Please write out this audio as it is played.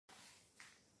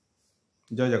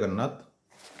Jai Jagannath.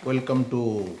 Welcome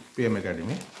to PM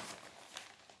Academy.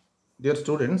 Dear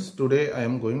students, today I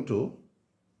am going to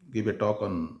give a talk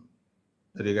on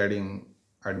regarding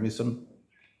admission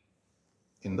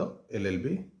in the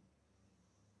LLB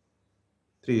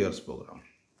 3 years program.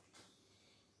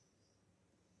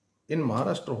 In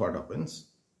Maharashtra, what happens?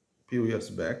 Few years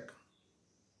back,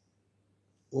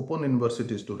 open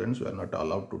university students were not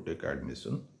allowed to take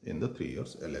admission in the 3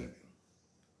 years LLB.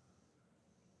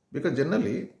 Because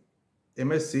generally,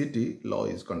 MSCT law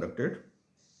is conducted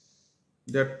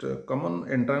that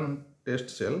common entrance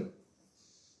test shall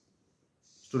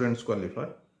students qualify,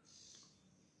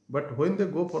 but when they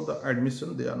go for the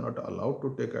admission, they are not allowed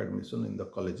to take admission in the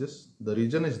colleges. The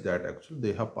reason is that actually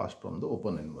they have passed from the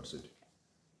open university.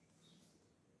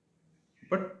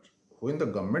 But when the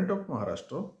government of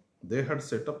Maharashtra, they had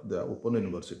set up the open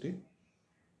university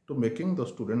to making the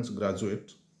students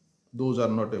graduate, those are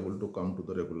not able to come to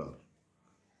the regular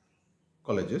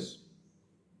colleges.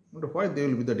 And why they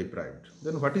will be the deprived?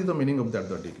 Then what is the meaning of that,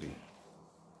 the degree?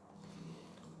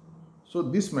 So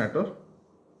this matter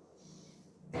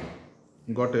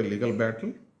got a legal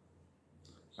battle,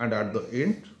 and at the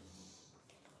end,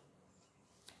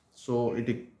 so it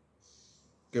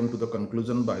came to the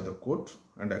conclusion by the court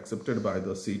and accepted by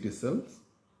the CET itself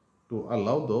to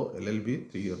allow the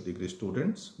LLB 3-year degree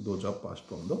students, those are passed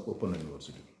from the open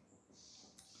university.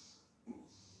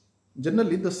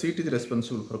 Generally, the CET is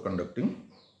responsible for conducting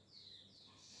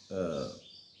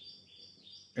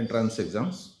entrance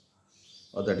exams,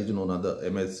 that is known as the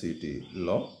MSCT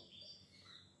law.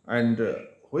 And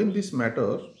when this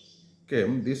matter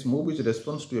came, this move is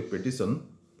response to a petition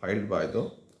filed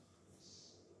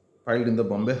in the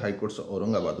Bombay High Court's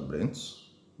Aurangabad branch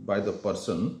by the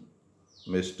person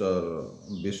Mr.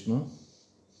 Vishnu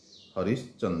Harish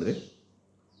Chandre,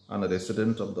 and a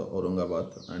resident of the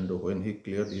Aurangabad, and when he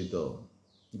cleared his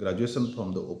graduation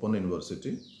from the open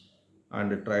university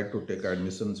and tried to take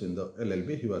admissions in the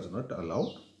LLB, he was not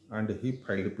allowed, and he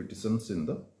filed petitions in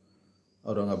the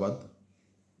Aurangabad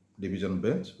division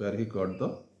bench, where he got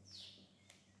the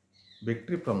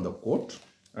victory from the court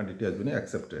and it has been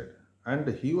accepted. And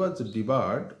he was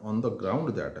debarred on the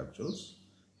ground that actually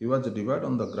he was debarred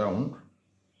on the ground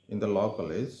in the law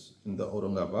college in the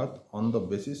Aurangabad on the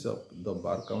basis of the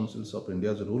Bar Councils of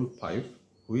India's Rule 5,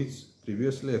 which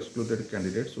previously excluded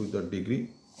candidates with a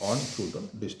degree on through the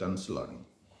distance learning.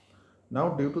 Now,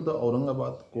 due to the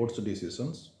Aurangabad court's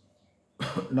decisions,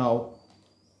 now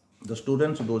the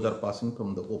students, those are passing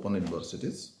from the open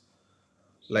universities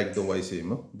like the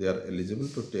YCM, they are eligible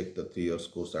to take the 3 years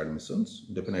course admissions.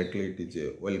 Definitely it is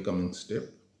a welcoming step,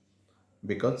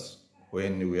 because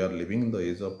when we are living in the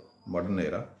age of modern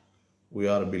era, we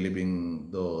are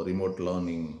believing the remote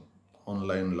learning,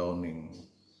 online learning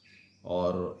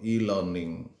or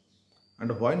e-learning,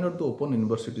 and why not the open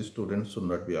university students should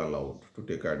not be allowed to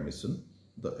take admission,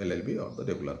 the LLB or the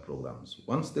regular programs.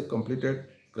 Once they completed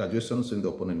graduations in the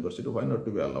open university, why not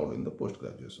to be allowed in the post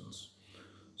graduations?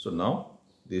 So now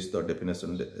this the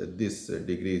definition, this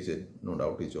degree is no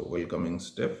doubt is a welcoming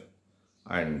step,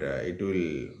 and it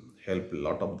will help a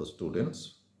lot of the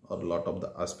students or a lot of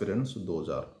the aspirants, those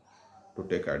are to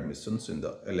take admissions in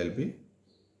the LLB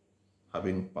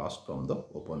having passed from the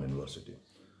open university.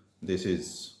 This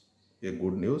is a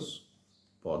good news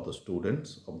for the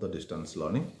students of the distance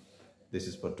learning. This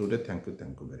is for today. Thank you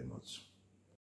very much.